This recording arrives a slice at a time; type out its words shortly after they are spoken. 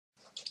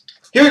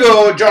Here we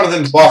go,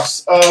 Jonathan's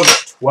box of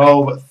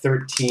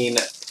 12-13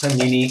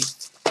 Panini.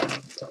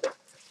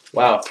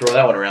 Wow, throw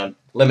that one around.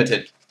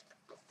 Limited.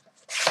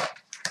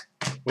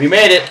 We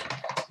made it.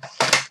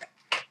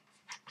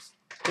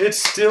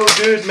 It's still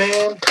good,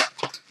 man.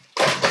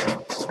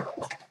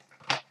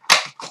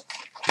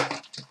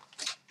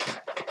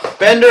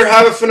 Bender,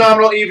 have a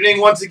phenomenal evening.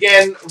 Once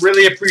again,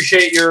 really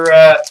appreciate your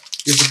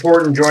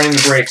support and joining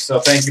the break, so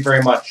thank you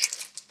very much.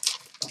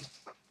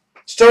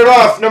 Start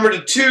off, number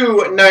to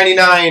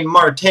 299,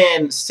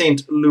 Martin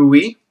St.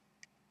 Louis.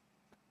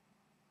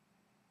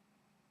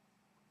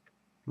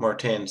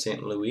 Martin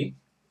St. Louis.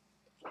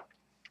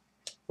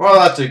 Well,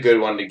 that's a good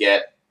one to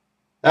get.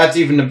 That's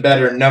even a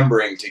better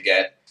numbering to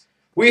get.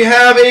 We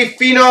have a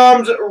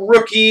Phenoms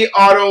Rookie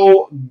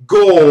Auto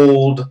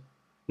Gold.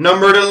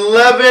 Numbered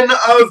 11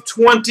 of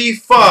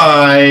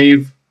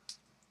 25,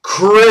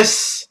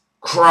 Chris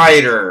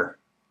Kreider.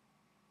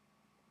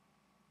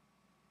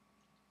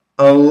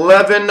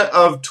 11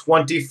 of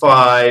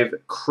 25,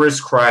 Chris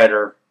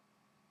Kreider.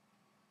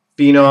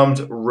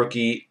 Phenoms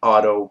Rookie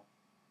Auto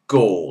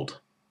Gold.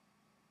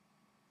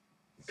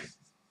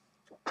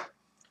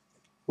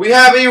 We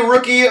have a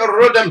Rookie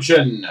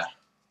Redemption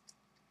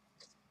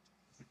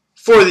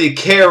for the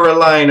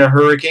Carolina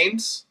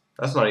Hurricanes.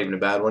 That's not even a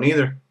bad one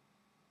either.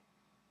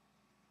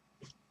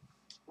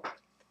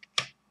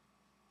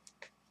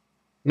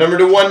 Number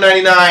to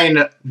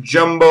 199,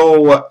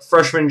 Jumbo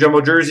Freshman Jumbo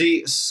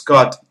Jersey,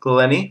 Scott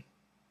Glennie.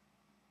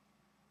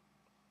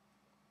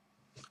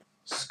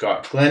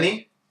 Scott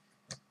Glennie.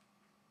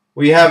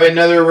 We have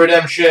another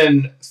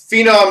redemption,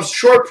 Phenoms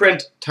Short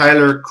Print,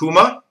 Tyler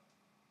Kuma.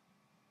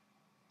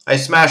 I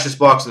smashed this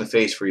box in the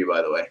face for you,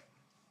 by the way.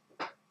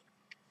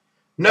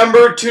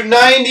 Number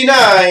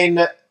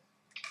 299,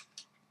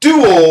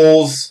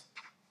 Duels,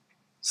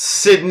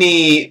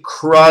 Sidney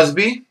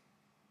Crosby.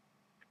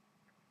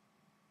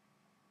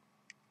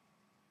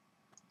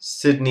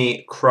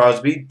 Sidney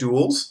Crosby,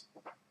 Duels.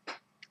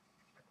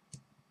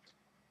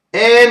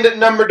 And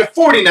number to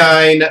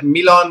 49,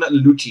 Milan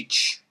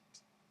Lucic.